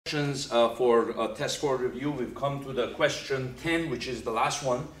questions for test 4 review. We've come to the question 10, which is the last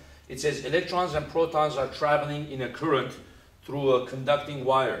one. It says electrons and protons are traveling in a current through a conducting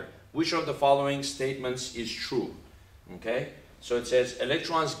wire. Which of the following statements is true? Okay, so it says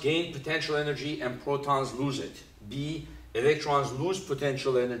electrons gain potential energy and protons lose it. B, electrons lose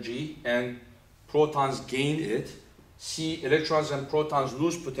potential energy and protons gain it. C, electrons and protons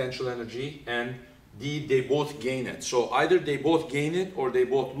lose potential energy, and D, they both gain it. So either they both gain it or they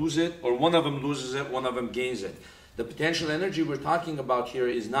both lose it, or one of them loses it, one of them gains it. The potential energy we're talking about here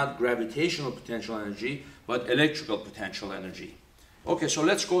is not gravitational potential energy, but electrical potential energy. Okay, so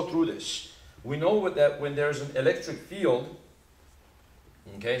let's go through this. We know that when there's an electric field,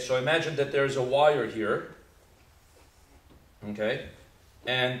 okay, so imagine that there's a wire here, okay,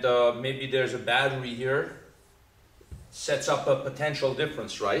 and maybe there's a battery here, sets up a potential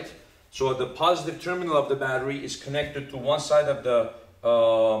difference, right? So the positive terminal of the battery is connected to one side of the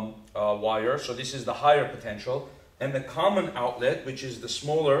wire, so this is the higher potential, and the common outlet, which is the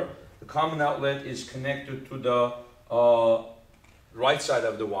smaller, the common outlet is connected to the right side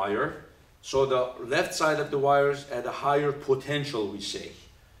of the wire. So the left side of the wire is at a higher potential, we say.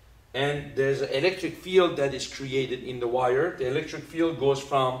 And there's an electric field that is created in the wire. The electric field goes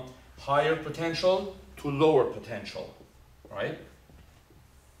from higher potential to lower potential, right?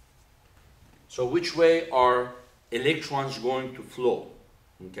 So which way are electrons going to flow?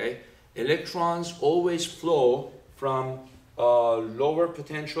 Okay, electrons always flow from lower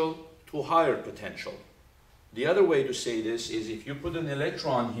potential to higher potential. The other way to say this is if you put an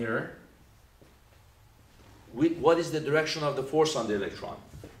electron here, what is the direction of the force on the electron?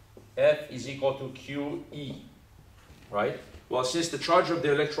 F is equal to QE, right? Well, since the charge of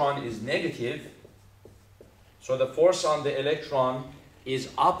the electron is negative, so the force on the electron is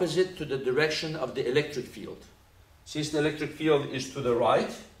opposite to the direction of the electric field. Since the electric field is to the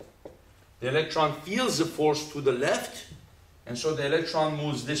right, the electron feels the force to the left, and so the electron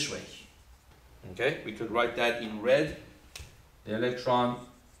moves this way. Okay, we could write that in red. The electron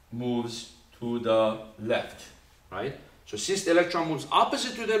moves to the left, right? So since the electron moves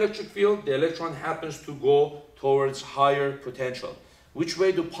opposite to the electric field, the electron happens to go towards higher potential. Which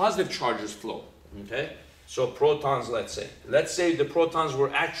way do positive charges flow? Okay, so protons, let's say the protons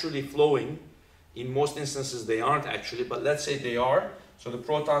were actually flowing. In most instances they aren't actually, but let's say they are. So the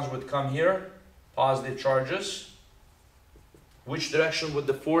protons would come here, positive charges. Which direction would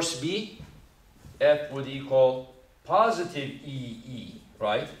the force be? F would equal positive EE,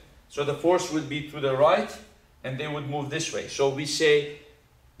 right? So the force would be to the right, and they would move this way. So we say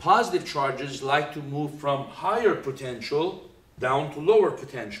positive charges like to move from higher potential down to lower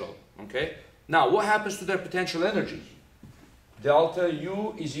potential, okay? Now, what happens to their potential energy? Delta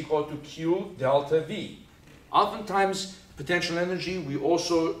U is equal to Q delta V. Oftentimes, potential energy we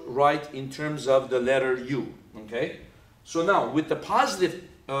also write in terms of the letter U, okay? So now, with the positive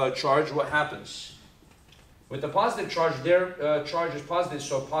charge, what happens? With the positive charge, their charge is positive,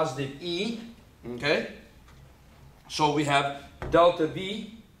 so positive E, okay? So we have delta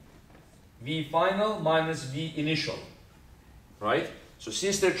V, V final minus V initial, right? So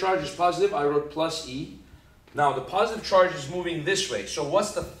since their charge is positive, I wrote plus E. Now the positive charge is moving this way. So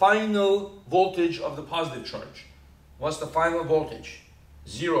what's the final voltage of the positive charge? What's the final voltage?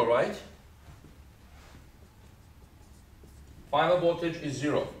 0, right? Final voltage is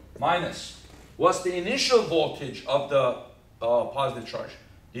 0. Minus. What's the initial voltage of the positive charge?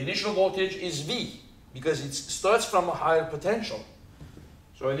 The initial voltage is V, because it starts from a higher potential.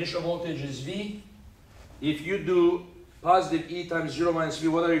 So initial voltage is V. If you do positive E times 0 minus V,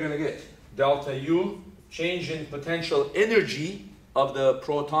 what are you going to get? Delta U, change in potential energy of the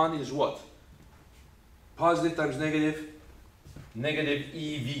proton is what? Positive times negative, negative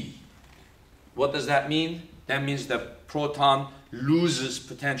EV. What does that mean? That means the proton loses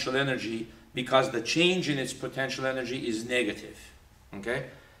potential energy because the change in its potential energy is negative, okay?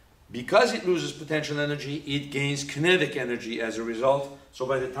 Because it loses potential energy, it gains kinetic energy as a result. So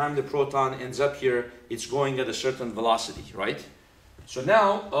by the time the proton ends up here, it's going at a certain velocity, right? So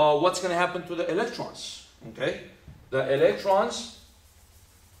now, what's going to happen to the electrons, okay? The electrons,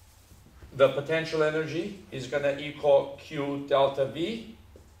 the potential energy is going to equal Q delta V.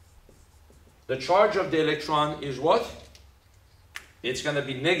 The charge of the electron is what? It's going to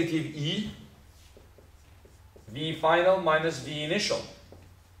be negative E, V final minus V initial.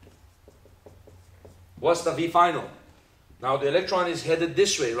 What's the V final? Now the electron is headed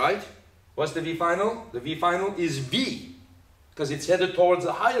this way, right? What's the V final? The V final is V, because it's headed towards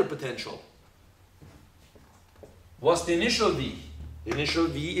a higher potential. What's the initial V? The initial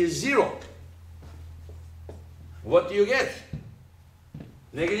V is 0. What do you get?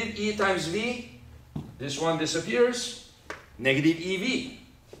 Negative E times V, this one disappears, negative EV.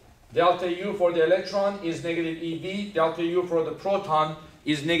 Delta U for the electron is negative EV, delta U for the proton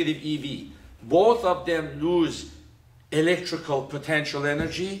is negative EV. Both of them lose electrical potential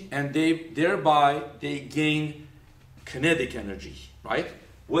energy, and thereby they gain kinetic energy, right?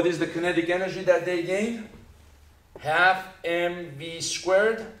 What is the kinetic energy that they gain? Half mv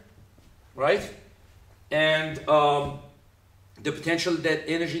squared, right? And the potential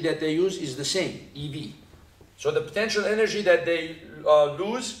energy that they use is the same, EV. So the potential energy that they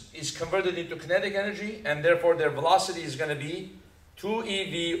lose is converted into kinetic energy, and therefore their velocity is going to be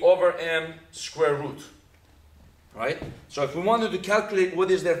 2ev over m square root, right? So if we wanted to calculate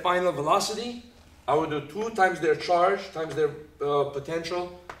what is their final velocity, I would do 2 times their charge times their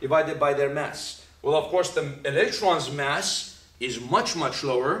potential divided by their mass. Well, of course, the electron's mass is much, much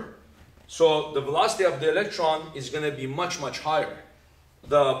lower, so the velocity of the electron is going to be much, much higher.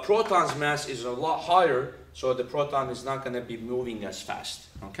 The proton's mass is a lot higher, so the proton is not going to be moving as fast,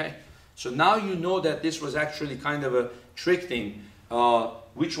 okay? So now you know that this was actually kind of a trick thing.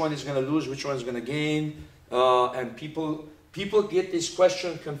 Which one is going to lose, which one is going to gain, and people get this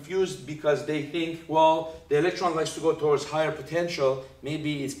question confused because they think, well, the electron likes to go towards higher potential,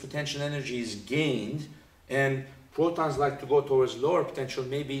 maybe its potential energy is gained, and protons like to go towards lower potential,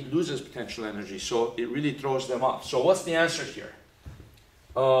 maybe it loses potential energy, so it really throws them off. So what's the answer here?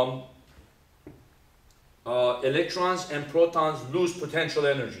 Electrons and protons lose potential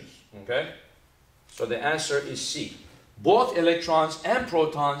energy, okay? So the answer is C. Both electrons and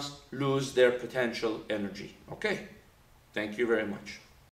protons lose their potential energy, okay? Thank you very much.